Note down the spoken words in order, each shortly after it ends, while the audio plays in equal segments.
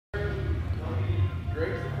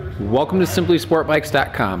Welcome to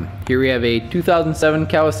simplysportbikes.com. Here we have a 2007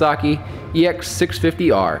 Kawasaki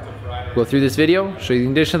EX650R. Go through this video, show you the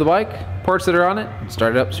condition of the bike, parts that are on it, and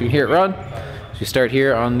start it up so you can hear it run. So you start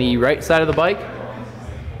here on the right side of the bike.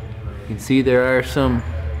 You can see there are some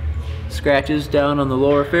scratches down on the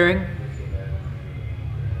lower fairing.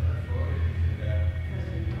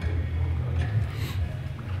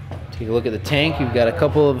 Take a look at the tank. You've got a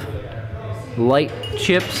couple of light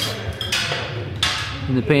chips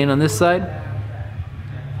in the paint on this side.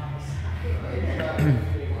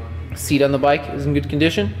 Seat on the bike is in good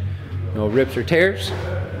condition. No rips or tears.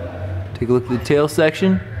 Take a look at the tail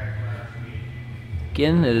section.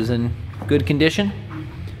 Again, it is in good condition.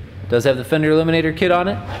 It does have the fender eliminator kit on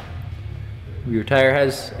it. Your tire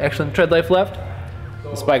has excellent tread life left.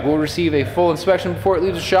 This bike will receive a full inspection before it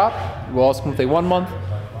leaves the shop. It will also come with a 1 month,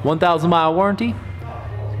 1,000 mile warranty.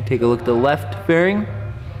 Take a look at the left fairing.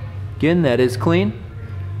 Again, that is clean.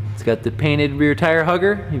 It's got the painted rear tire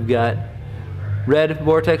hugger. You've got red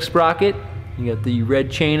Vortex sprocket. You got the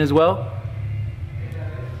red chain as well.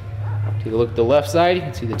 Take a look at the left side. You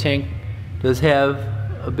can see the tank does have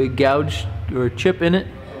a big gouge or chip in it.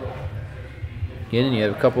 Again, and you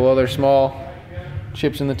have a couple other small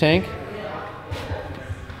chips in the tank.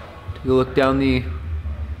 Take a look down the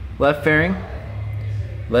left fairing.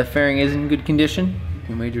 Left fairing is in good condition.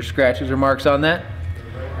 No major scratches or marks on that.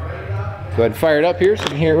 Go ahead and fire it up here so you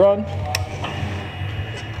can hear it run.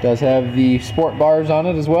 It does have the sport bars on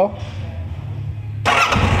it as well.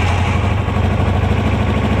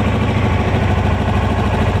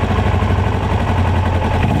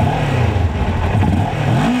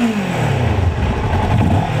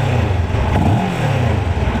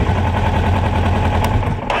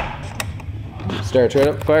 Starts right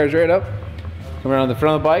up, fires right up. Come around the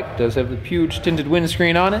front of the bike, does have the huge tinted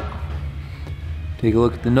windscreen on it. Take a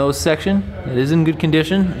look at the nose section. It is in good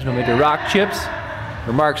condition. There's no major rock chips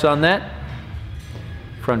or marks on that.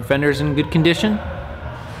 Front fender is in good condition.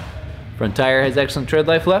 Front tire has excellent tread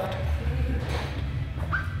life left.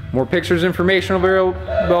 More pictures, information will be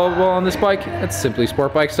available on this bike at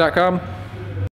simplysportbikes.com.